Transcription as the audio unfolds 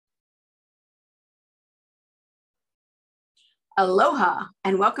Aloha,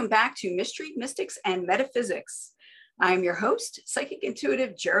 and welcome back to Mystery, Mystics, and Metaphysics. I'm your host, Psychic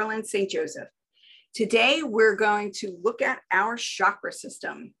Intuitive Geraldine St. Joseph. Today, we're going to look at our chakra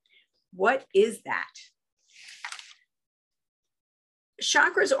system. What is that?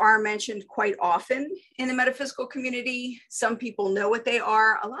 Chakras are mentioned quite often in the metaphysical community. Some people know what they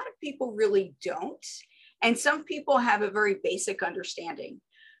are. A lot of people really don't. And some people have a very basic understanding.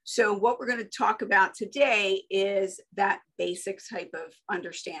 So what we're going to talk about today is that basic type of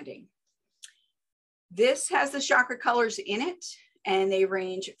understanding. This has the chakra colors in it, and they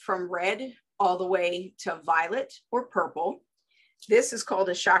range from red all the way to violet or purple. This is called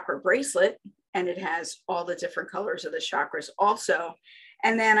a chakra bracelet, and it has all the different colors of the chakras also.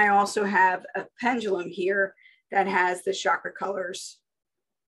 And then I also have a pendulum here that has the chakra colors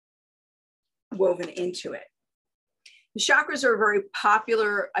woven into it. The chakras are a very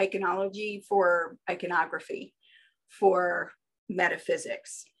popular iconology for iconography, for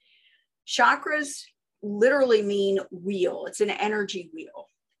metaphysics. Chakras literally mean wheel. It's an energy wheel,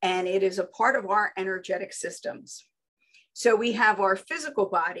 and it is a part of our energetic systems. So we have our physical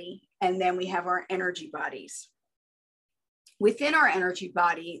body, and then we have our energy bodies. Within our energy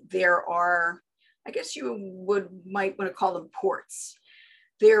body, there are, I guess you might want to call them ports.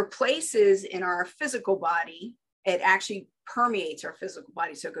 There are places in our physical body. It actually permeates our physical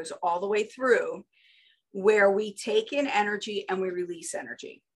body. So it goes all the way through, where we take in energy and we release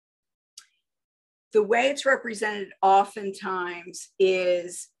energy. The way it's represented oftentimes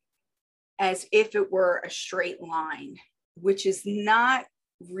is as if it were a straight line, which is not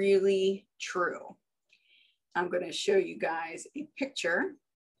really true. I'm going to show you guys a picture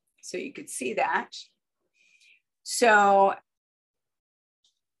so you could see that. So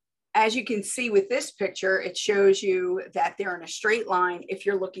as you can see with this picture, it shows you that they're in a straight line if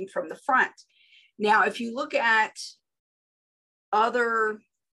you're looking from the front. Now, if you look at other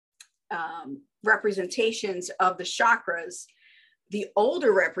representations of the chakras, the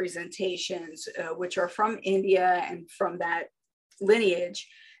older representations, which are from India and from that lineage,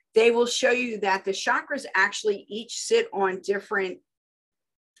 they will show you that the chakras actually each sit on different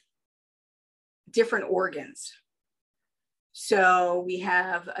organs. So we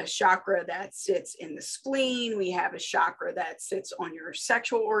have a chakra that sits in the spleen. We have a chakra that sits on your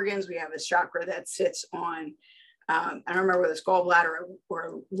sexual organs. We have a chakra that sits on, I don't remember whether it's gallbladder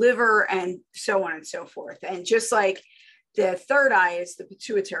or liver, and so on and so forth. And just like the third eye is the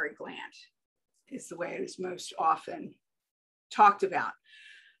pituitary gland, is the way it is most often talked about.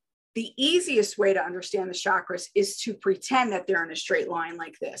 The easiest way to understand the chakras is to pretend that they're in a straight line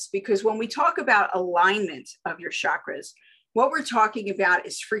like this, because when we talk about alignment of your chakras, what we're talking about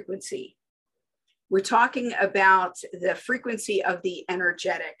is frequency. We're talking about the frequency of the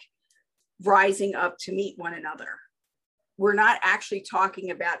energetic rising up to meet one another. We're not actually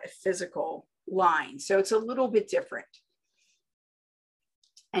talking about a physical line. So it's a little bit different.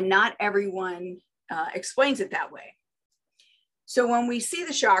 And not everyone explains it that way. So when we see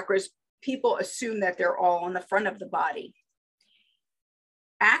the chakras, people assume that they're all on the front of the body.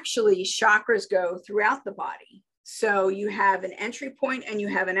 Actually, chakras go throughout the body. So you have an entry point and you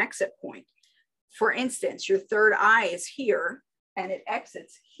have an exit point. For instance, your third eye is here and it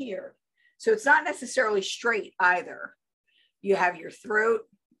exits here. So it's not necessarily straight either. You have your throat,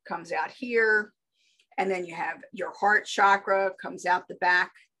 comes out here, and then you have your heart chakra, comes out the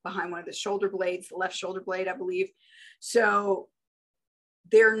back behind one of the shoulder blades, the left shoulder blade, I believe. So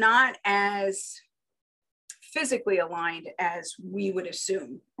they're not as physically aligned as we would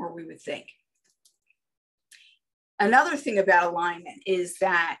assume or we would think. Another thing about alignment is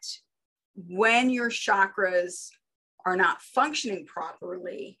that when your chakras are not functioning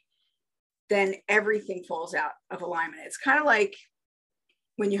properly, then everything falls out of alignment. It's kind of like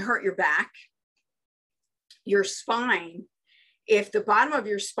when you hurt your back, your spine, if the bottom of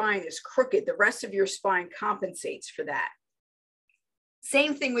your spine is crooked, the rest of your spine compensates for that.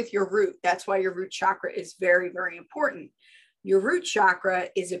 Same thing with your root. That's why your root chakra is very, very important. Your root chakra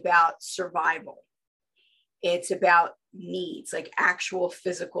is about survival. It's about needs, like actual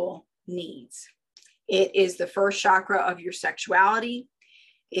physical needs. It is the first chakra of your sexuality.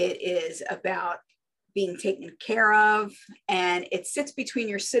 It is about being taken care of, and it sits between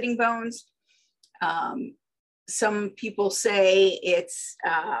your sitting bones. Some people say it's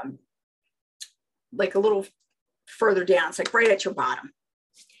like a little further down. It's like right at your bottom.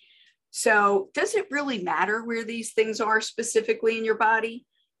 So does it really matter where these things are specifically in your body?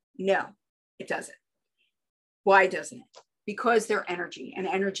 No, it doesn't. Why doesn't it? Because they're energy, and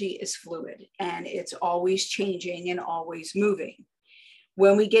energy is fluid, and it's always changing and always moving.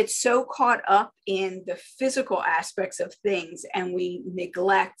 When we get so caught up in the physical aspects of things and we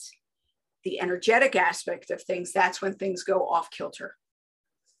neglect the energetic aspect of things, that's when things go off kilter.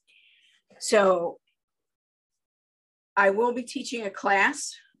 So I will be teaching a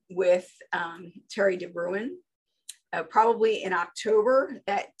class with Terry DeBruin, probably in October,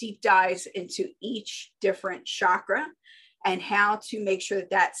 that deep dives into each different chakra and how to make sure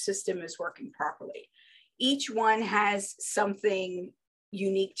that that system is working properly. Each one has something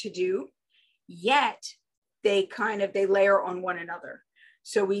unique to do, yet they layer on one another.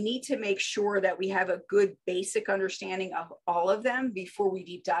 So we need to make sure that we have a good basic understanding of all of them before we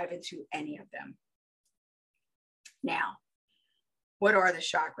deep dive into any of them. Now, what are the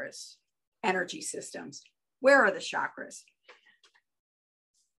chakras? Energy systems. Where are the chakras?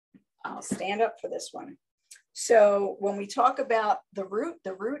 I'll stand up for this one. So when we talk about the root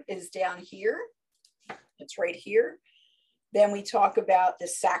is down here. It's right here. Then we talk about the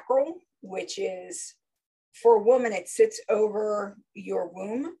sacral, which is, for a woman, it sits over your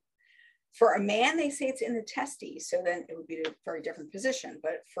womb. For a man, they say it's in the testes. So then it would be a very different position.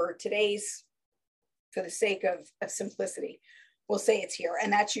 But for the sake of simplicity, we'll say it's here.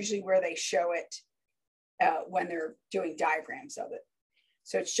 And that's usually where they show it when they're doing diagrams of it.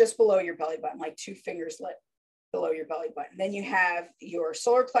 So it's just below your belly button, like 2 fingers lit below your belly button. Then you have your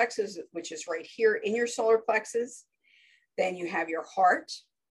solar plexus, which is right here in your solar plexus. Then you have your heart.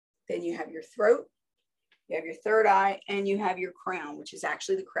 Then you have your throat. You have your third eye, and you have your crown, which is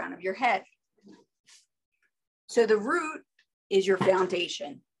actually the crown of your head. So the root is your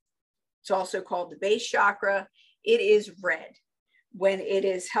foundation. It's also called the base chakra. It is red. When it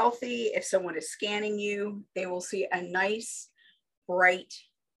is healthy, if someone is scanning you, they will see a nice, bright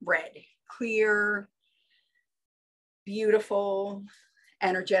red, clear, beautiful,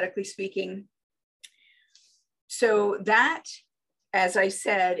 energetically speaking. So that, as I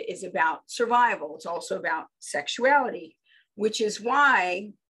said, is about survival. It's also about sexuality, which is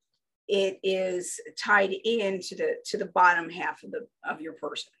why it is tied into the bottom half of your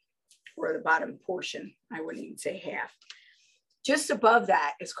person, or the bottom portion. I wouldn't even say half. Just above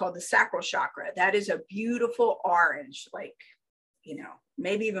that is called the sacral chakra. That is a beautiful orange, like,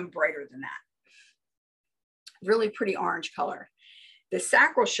 maybe even brighter than that. Really pretty orange color. The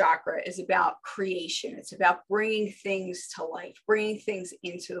sacral chakra is about creation. It's about bringing things to life, bringing things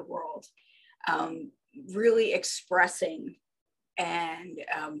into the world, really expressing and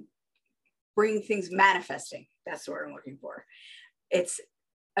bringing things, manifesting. That's what I'm looking for. It's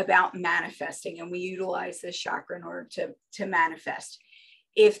about manifesting, and we utilize this chakra in order to manifest.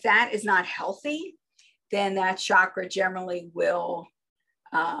 If that is not healthy, then that chakra generally will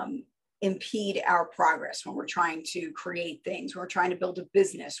impede our progress when we're trying to create things, when we're trying to build a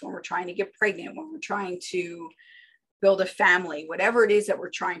business, when we're trying to get pregnant, when we're trying to build a family, whatever it is that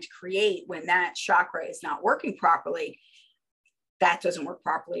we're trying to create. When that chakra is not working properly, that doesn't work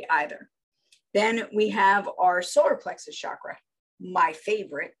properly either. Then we have our solar plexus chakra, my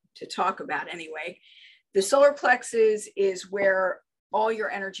favorite to talk about anyway. The solar plexus is where all your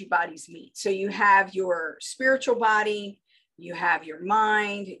energy bodies meet. So you have your spiritual body, you have your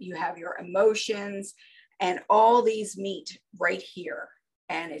mind, you have your emotions, and all these meet right here,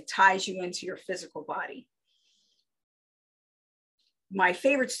 and it ties you into your physical body. My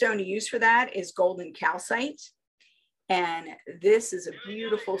favorite stone to use for that is golden calcite. And this is a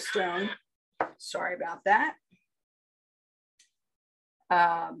beautiful stone. Sorry about that.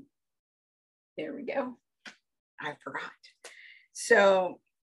 There we go. I forgot. So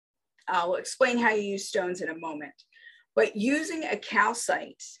I'll explain how you use stones in a moment. But using a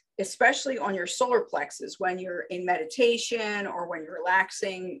calcite, especially on your solar plexus, when you're in meditation or when you're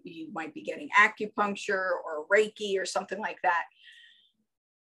relaxing, you might be getting acupuncture or Reiki or something like that.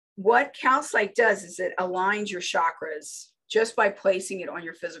 What calcite does is it aligns your chakras just by placing it on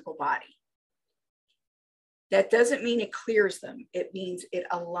your physical body. That doesn't mean it clears them. It means it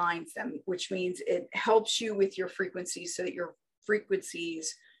aligns them, which means it helps you with your frequencies so that your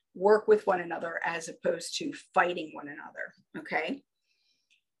frequencies work with one another as opposed to fighting one another, okay?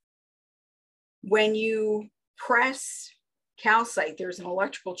 When you press calcite, there's an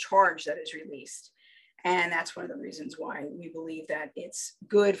electrical charge that is released. And that's one of the reasons why we believe that it's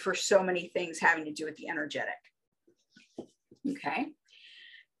good for so many things having to do with the energetic, okay?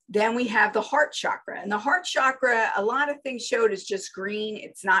 Then we have the heart chakra. And the heart chakra, a lot of things showed is just green.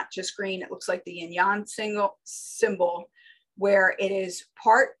 It's not just green. It looks like the yin-yang symbol, where it is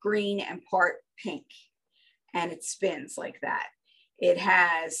part green and part pink. And it spins like that. It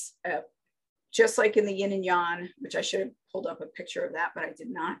has, just like in the yin and yang, which I should have pulled up a picture of that, but I did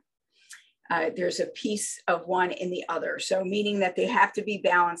not. There's a piece of one in the other. So meaning that they have to be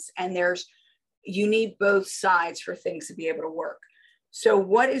balanced, and you need both sides for things to be able to work. So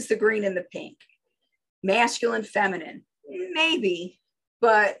what is the green and the pink? Masculine, feminine, maybe,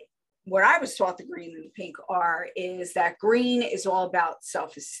 but what I was taught the green and the pink is that green is all about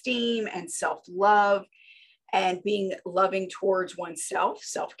self-esteem and self-love and being loving towards oneself,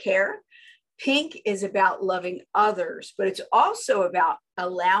 self-care. Pink is about loving others, but it's also about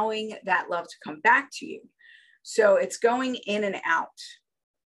allowing that love to come back to you. So it's going in and out.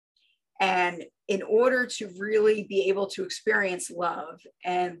 And in order to really be able to experience love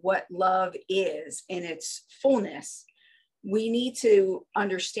and what love is in its fullness, we need to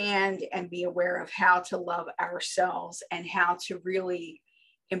understand and be aware of how to love ourselves and how to really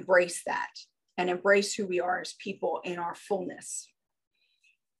embrace that and embrace who we are as people in our fullness.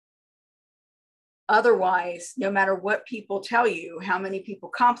 Otherwise, no matter what people tell you, how many people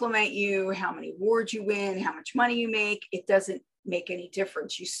compliment you, how many awards you win, how much money you make, it doesn't make any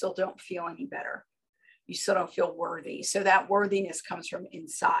difference. You still don't feel any better. You still don't feel worthy. So that worthiness comes from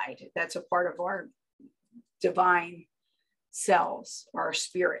inside. That's a part of our divine selves, our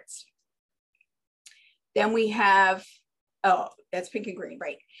spirits. Then we have, oh, that's pink and green,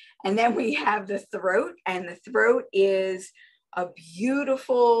 right? And then we have the throat, and the throat is a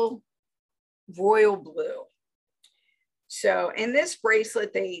beautiful royal blue. So in this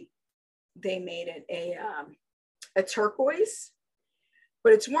bracelet, they made it a turquoise,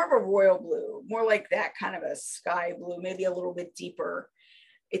 but it's more of a royal blue, more like that kind of a sky blue, maybe a little bit deeper.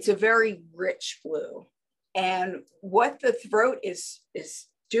 It's a very rich blue. And what the throat is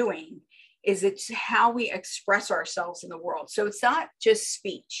doing is it's how we express ourselves in the world. So it's not just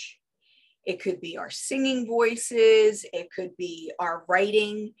speech. It could be our singing voices. It could be our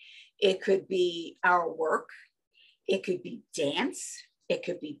writing. It could be our work. It could be dance. It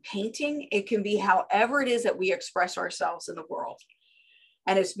could be painting. It can be however it is that we express ourselves in the world.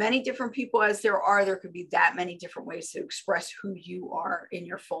 And as many different people as there could be that many different ways to express who you are in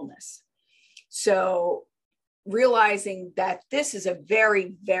your fullness. So realizing that this is a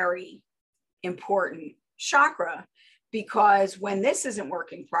very, very important chakra, because when this isn't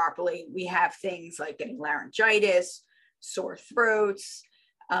working properly, we have things like getting laryngitis, sore throats.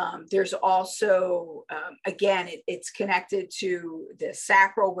 There's also, again, it's connected to the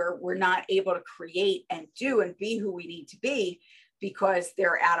sacral, where we're not able to create and do and be who we need to be because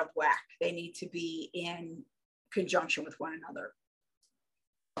they're out of whack. They need to be in conjunction with one another.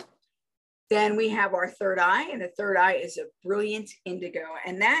 Then we have our third eye, and the third eye is a brilliant indigo,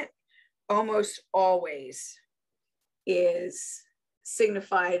 and that almost always is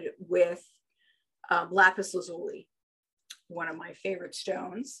signified with lapis lazuli, one of my favorite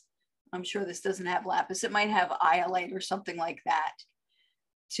stones. I'm sure this doesn't have lapis. It might have iolite or something like that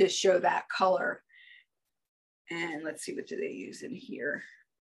to show that color. And let's see, what do they use in here?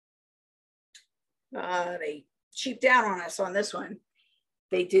 They cheaped out on us on this one.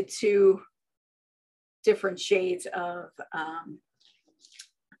 They did 2 different shades of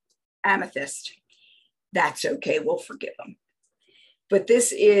amethyst. That's okay, we'll forgive them. But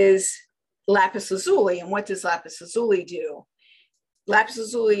this is lapis lazuli. And what does lapis lazuli do? Lapis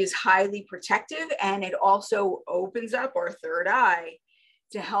lazuli is highly protective, and it also opens up our third eye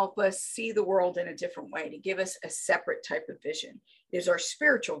to help us see the world in a different way, to give us a separate type of vision. It is our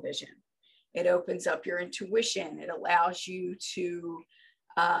spiritual vision. It opens up your intuition. It allows you to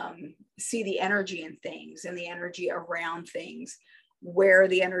see the energy in things and the energy around things, where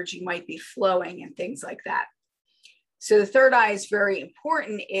the energy might be flowing and things like that. So the third eye is very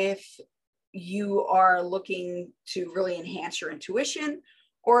important if you are looking to really enhance your intuition,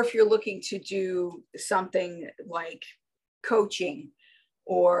 or if you're looking to do something like coaching,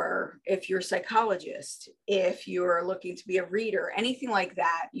 or if you're a psychologist, if you're looking to be a reader, anything like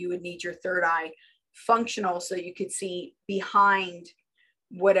that, you would need your third eye functional so you could see behind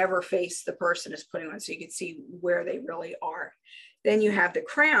whatever face the person is putting on, so you can see where they really are. Then you have the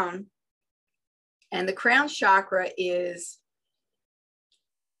crown, and the crown chakra is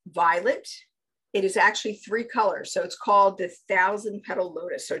violet. It is actually 3 colors. So it's called the 1,000-petal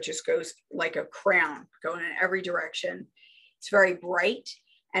lotus. So it just goes like a crown going in every direction. It's very bright,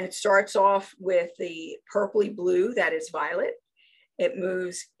 and it starts off with the purpley blue that is violet. It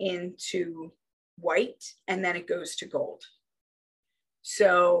moves into white, and then it goes to gold.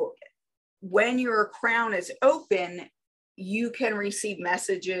 So when your crown is open, you can receive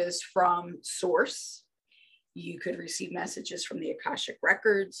messages from source. You could receive messages from the Akashic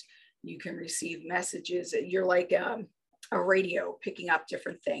records. You can receive messages. You're like a radio picking up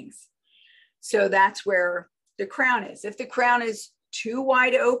different things. So that's where the crown is. If the crown is too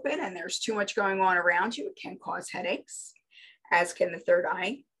wide open and there's too much going on around you, it can cause headaches, as can the third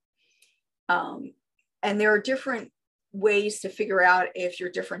eye. And there are different ways to figure out if your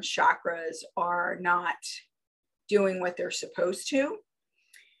different chakras are not doing what they're supposed to.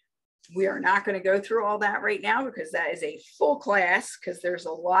 We are not going to go through all that right now because that is a full class, because there's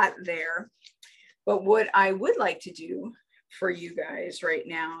a lot there. But what I would like to do for you guys right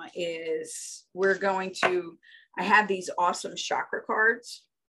now is I have these awesome chakra cards.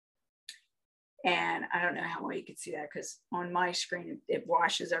 And I don't know how well you can see that because on my screen, it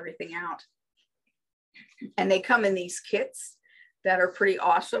washes everything out. And they come in these kits that are pretty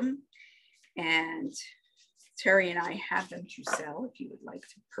awesome. And Terry and I have them to sell if you would like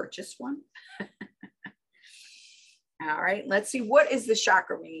to purchase one. All right, let's see. What is the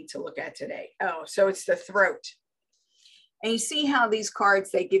chakra we need to look at today? Oh, so it's the throat. And you see how these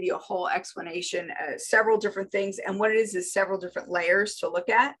cards, they give you a whole explanation, several different things. And what it is several different layers to look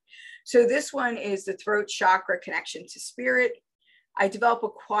at. So this one is the throat chakra, connection to spirit. I develop a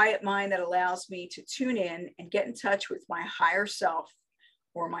quiet mind that allows me to tune in and get in touch with my higher self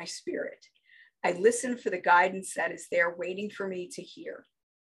or my spirit. I listen for the guidance that is there waiting for me to hear.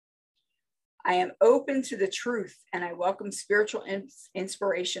 I am open to the truth and I welcome spiritual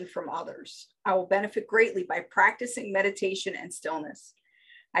inspiration from others. I will benefit greatly by practicing meditation and stillness.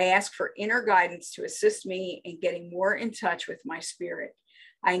 I ask for inner guidance to assist me in getting more in touch with my spirit.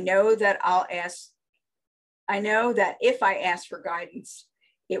 I know that if I ask for guidance,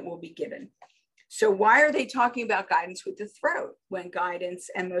 it will be given. So why are they talking about guidance with the throat when guidance,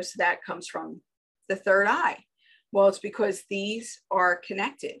 and most of that comes from the third eye? Well, it's because these are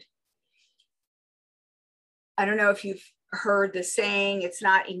connected. I don't know if you've heard the saying, it's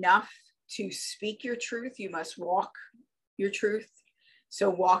not enough to speak your truth, you must walk your truth. So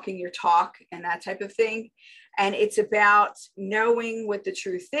walking your talk and that type of thing. And it's about knowing what the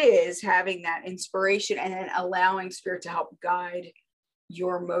truth is, having that inspiration, and then allowing spirit to help guide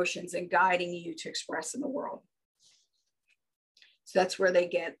your emotions and guiding you to express in the world. So that's where they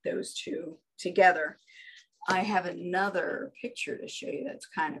get those two together. I have another picture to show you that's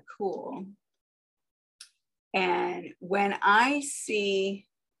kind of cool. And when I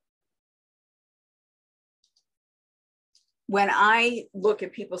look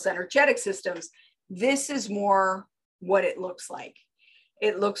at people's energetic systems, this is more what it looks like.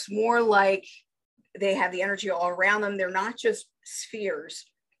 It looks more like they have the energy all around them. They're not just spheres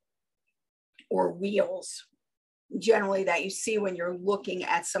or wheels, generally, that you see when you're looking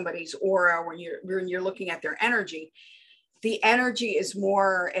at somebody's aura, when you're looking at their energy. The energy is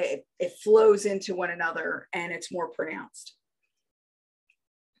more, it flows into one another and it's more pronounced.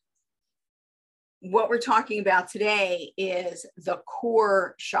 What we're talking about today is the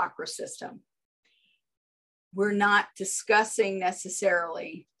core chakra system. We're not discussing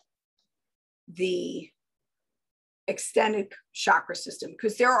necessarily the extended chakra system,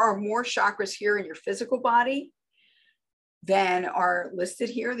 because there are more chakras here in your physical body than are listed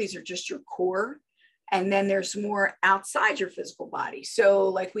here. These are just your core. And then there's more outside your physical body. So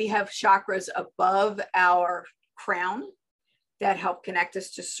like we have chakras above our crown that help connect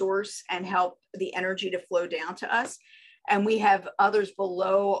us to source and help the energy to flow down to us. And we have others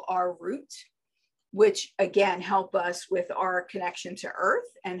below our root, which again, help us with our connection to earth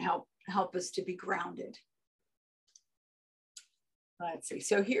and help us to be grounded. Let's see,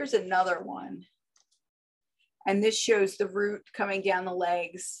 so here's another one. And this shows the root coming down the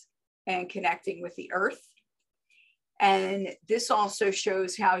legs and connecting with the earth. And this also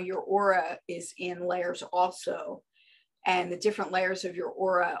shows how your aura is in layers also. And the different layers of your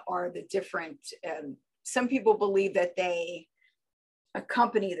aura are the different, some people believe that they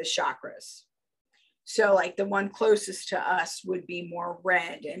accompany the chakras. So like the one closest to us would be more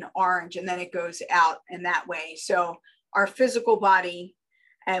red and orange, and then it goes out in that way. So our physical body,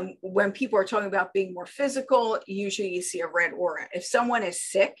 and when people are talking about being more physical, usually you see a red aura. If someone is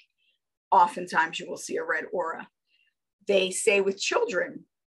sick, oftentimes you will see a red aura. They say with children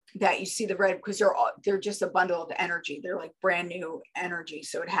that you see the red because they're just a bundle of energy. They're like brand new energy.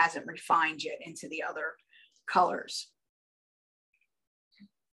 So it hasn't refined yet into the other colors.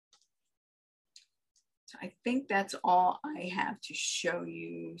 So I think that's all I have to show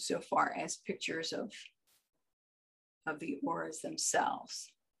you so far as pictures of the auras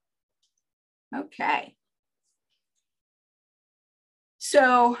themselves. Okay.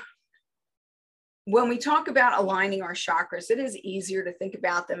 So when we talk about aligning our chakras, it is easier to think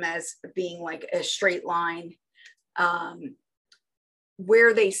about them as being like a straight line.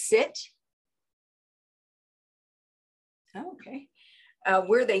 Where they sit,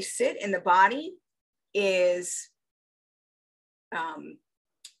 where they sit in the body is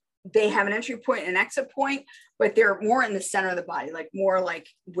they have an entry point and an exit point, but they're more in the center of the body, like more like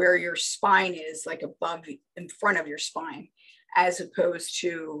where your spine is, like above, in front of your spine, as opposed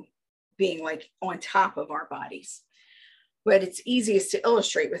to being like on top of our bodies. But it's easiest to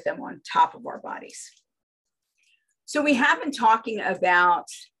illustrate with them on top of our bodies. So we have been talking about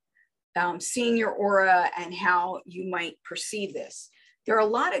seeing your aura and how you might perceive this. There are a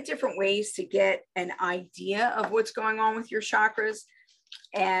lot of different ways to get an idea of what's going on with your chakras.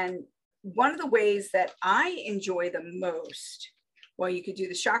 And one of the ways that I enjoy the most, well, you could do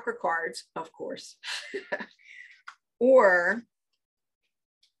the chakra cards, of course, or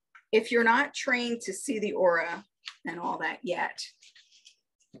if you're not trained to see the aura and all that yet,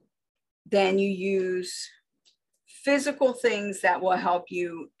 then you use physical things that will help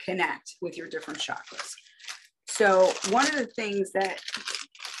you connect with your different chakras. So one of the things that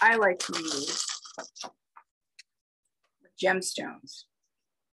I like to use are gemstones.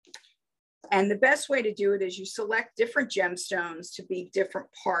 And the best way to do it is you select different gemstones to be different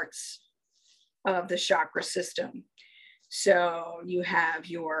parts of the chakra system. So you have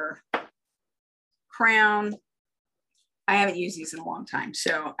your crown. I haven't used these in a long time,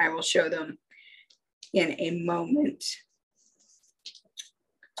 so I will show them in a moment.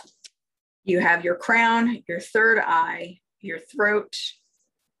 You have your crown, your third eye, your throat,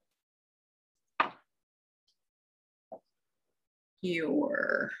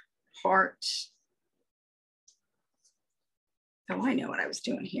 your heart. Oh, I know what I was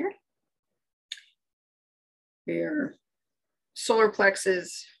doing here. Your solar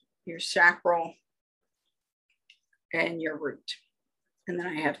plexus, your sacral, and your root. And then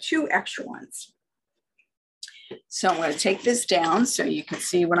I have two extra ones. So I'm going to take this down so you can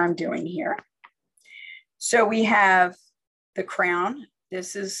see what I'm doing here. So we have the crown.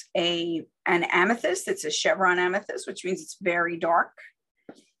 This is an amethyst. It's a chevron amethyst, which means it's very dark.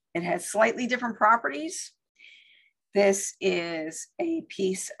 It has slightly different properties. This is a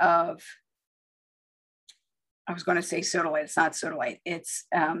piece of, I was going to say sodalite. It's not sodalite. It's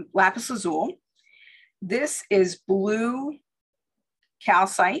lapis lazuli. This is blue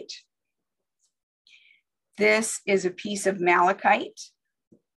calcite. This is a piece of malachite.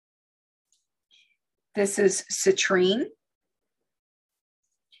 This is citrine.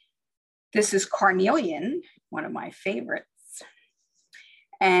 This is carnelian, one of my favorites.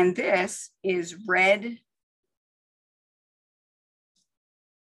 And this is red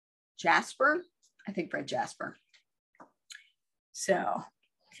jasper. I think red jasper. So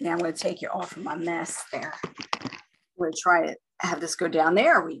now I'm going to take you off of my mess there. I'm going to try to have this go down.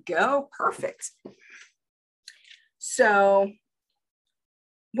 There we go. Perfect. So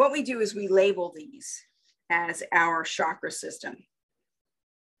what we do is we label these as our chakra system.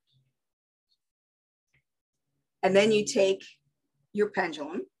 And then you take your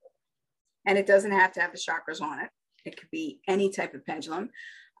pendulum, and it doesn't have to have the chakras on it. It could be any type of pendulum.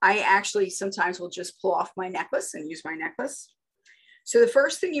 I actually sometimes will just pull off my necklace and use my necklace. So the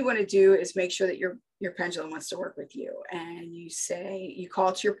first thing you want to do is make sure that your pendulum wants to work with you. And you say, you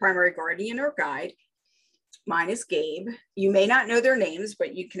call to your primary guardian or guide. Mine is Gabe. You may not know their names,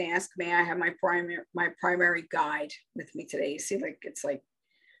 but you can ask, may I have my primary guide with me today? You see, like, it's like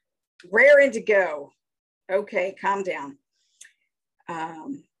raring to go. Okay, calm down.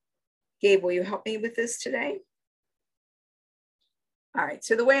 Gabe, will you help me with this today? All right,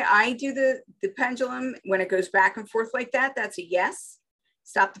 so the way I do the pendulum, when it goes back and forth like that, that's a yes.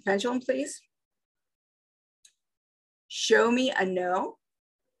 Stop the pendulum, please. Show me a no.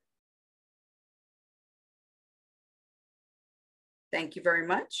 Thank you very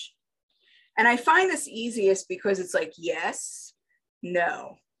much. And I find this easiest because it's like, yes,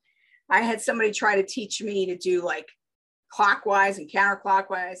 no. I had somebody try to teach me to do like clockwise and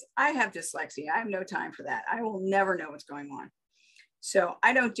counterclockwise. I have dyslexia. I have no time for that. I will never know what's going on. So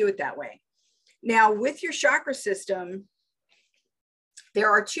I don't do it that way. Now with your chakra system, there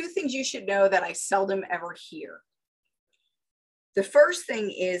are two things you should know that I seldom ever hear. The first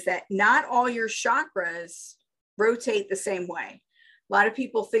thing is that not all your chakras rotate the same way. A lot of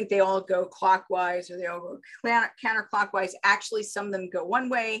people think they all go clockwise or they all go counterclockwise. Actually, some of them go one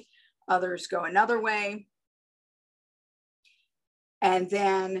way, others go another way. And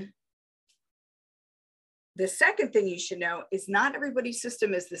then the second thing you should know is not everybody's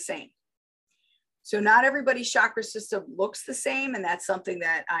system is the same. So not everybody's chakra system looks the same, and that's something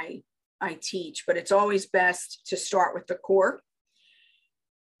that I teach, but it's always best to start with the core.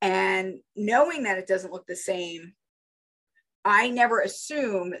 And knowing that it doesn't look the same, I never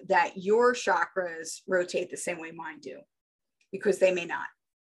assume that your chakras rotate the same way mine do, because they may not.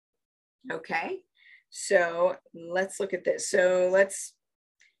 Okay, So let's look at this. So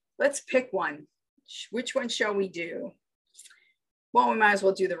let's pick one. Which one shall we do? Well, we might as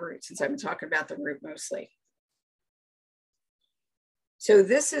well do the root since I've been talking about the root mostly. So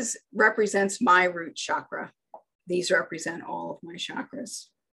this represents my root chakra. These represent all of my chakras.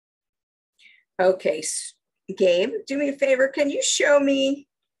 Okay, Gabe, do me a favor. Can you show me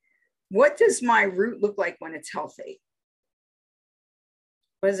what does my root look like when it's healthy?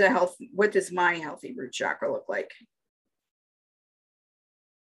 What does my healthy root chakra look like?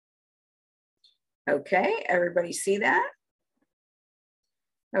 Okay, everybody see that?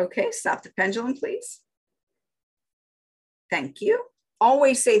 Okay, stop the pendulum, please. Thank you.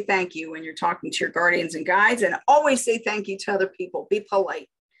 Always say thank you when you're talking to your guardians and guides, and always say thank you to other people. Be polite.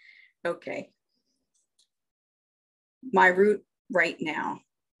 Okay. My root right now.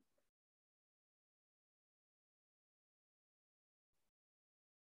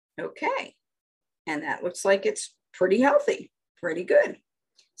 Okay. And that looks like it's pretty healthy, pretty good.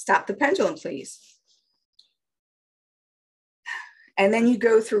 Stop the pendulum, please. And then you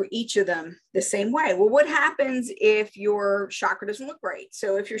go through each of them the same way. Well, what happens if your chakra doesn't look right?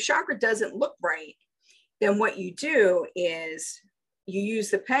 So if your chakra doesn't look right, then what you do is you use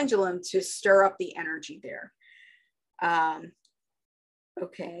the pendulum to stir up the energy there.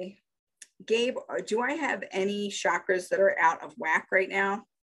 Okay. Gabe, do I have any chakras that are out of whack right now?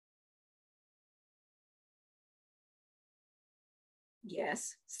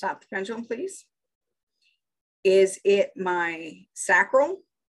 Yes. Stop the pendulum, please. Is it my sacral?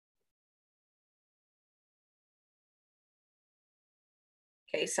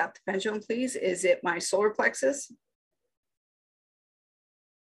 Okay, stop the pendulum, please. Is it my solar plexus?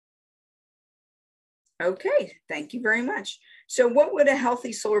 Okay, thank you very much. So what would a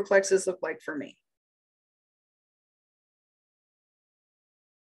healthy solar plexus look like for me?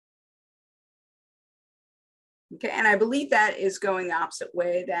 Okay, and I believe that is going the opposite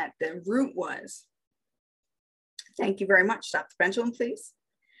way that the root was. Thank you very much. Stop the pendulum, please.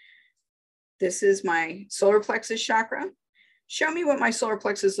 This is my solar plexus chakra. Show me what my solar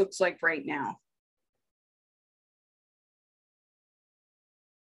plexus looks like right now.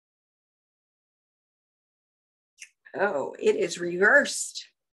 Oh, it is reversed.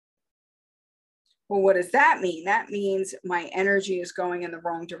 Well, what does that mean? That means my energy is going in the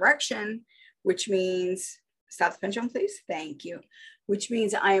wrong direction, which means, stop the pendulum, please. Thank you. Which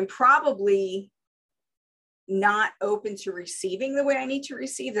means I am probably not open to receiving the way I need to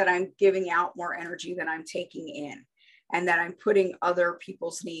receive, that I'm giving out more energy than I'm taking in, and that I'm putting other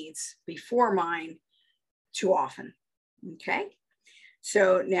people's needs before mine too often. Okay.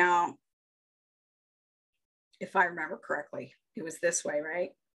 So now, if I remember correctly, it was this way,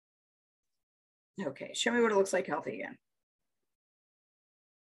 right? Okay. Show me what it looks like healthy again.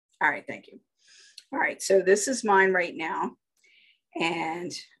 All right. Thank you. All right. So this is mine right now.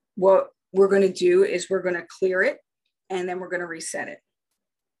 And what we're going to do is we're going to clear it, and then we're going to reset it.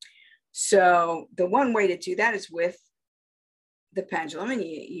 So the one way to do that is with the pendulum, and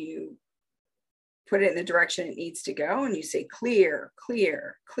you put it in the direction it needs to go, and you say clear,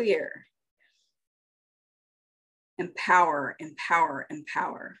 clear, clear. Empower, empower,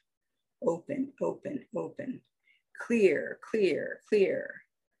 empower. Open, open, open. Clear, clear, clear.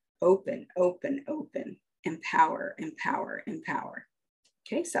 Open, open, open. Empower, empower, empower.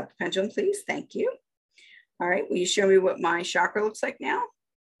 Okay, stop the pendulum, please. Thank you. All right, will you show me what my chakra looks like now?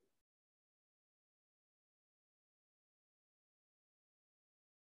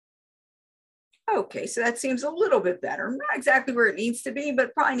 Okay, so that seems a little bit better. Not exactly where it needs to be,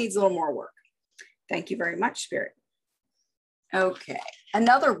 but probably needs a little more work. Thank you very much, Spirit. Okay,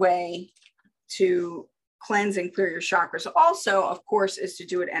 another way to cleanse and clear your chakras also, of course, is to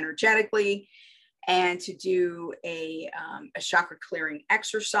do it energetically and to do a chakra clearing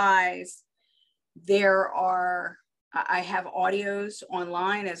exercise. I have audios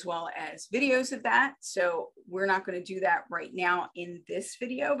online as well as videos of that. So we're not going to do that right now in this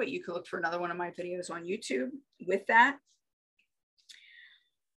video, but you can look for another one of my videos on YouTube with that.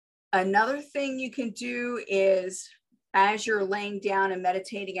 Another thing you can do is, as you're laying down and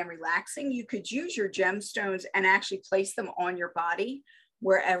meditating and relaxing, you could use your gemstones and actually place them on your body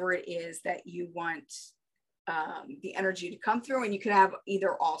wherever it is that you want the energy to come through. And you could have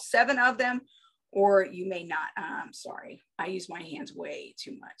either all 7 of them, or you may not. I'm sorry, I use my hands way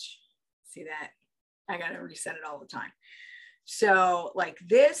too much. See that? I got to reset it all the time. So like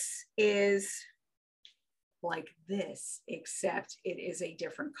this is like this, except it is a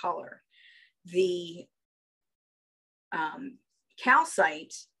different color. The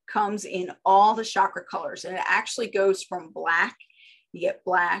calcite comes in all the chakra colors, and it actually goes from black. You get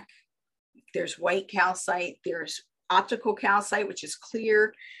black, There's white calcite, there's optical calcite, which is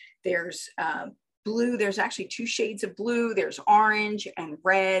clear. There's blue. There's actually 2 shades of blue. There's orange and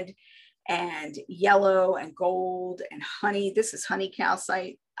red and yellow and gold and honey. This is honey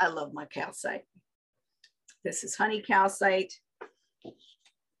calcite. I love my calcite. This is honey calcite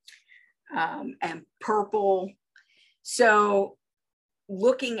and purple. So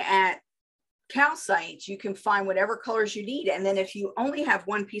looking at calcite, you can find whatever colors you need. And then if you only have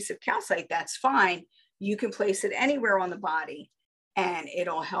one piece of calcite, that's fine. You can place it anywhere on the body and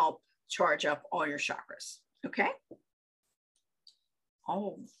it'll help charge up all your chakras. Okay.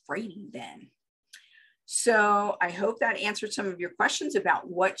 Alrighty then. So I hope that answered some of your questions about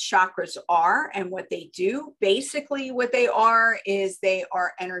what chakras are and what they do. Basically, what they are is they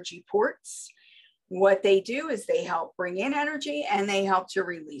are energy ports. What they do is they help bring in energy and they help to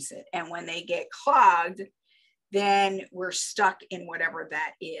release it. And when they get clogged, then we're stuck in whatever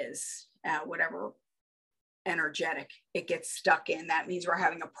that is, whatever energetic it gets stuck in. That means we're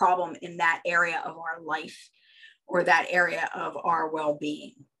having a problem in that area of our life or that area of our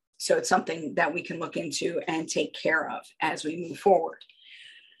well-being. So it's something that we can look into and take care of as we move forward.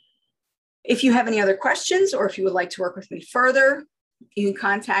 If you have any other questions or if you would like to work with me further, you can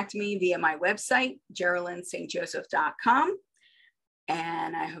contact me via my website, GeralynneSt.Joseph.com.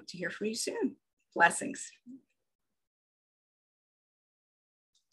 And I hope to hear from you soon. Blessings.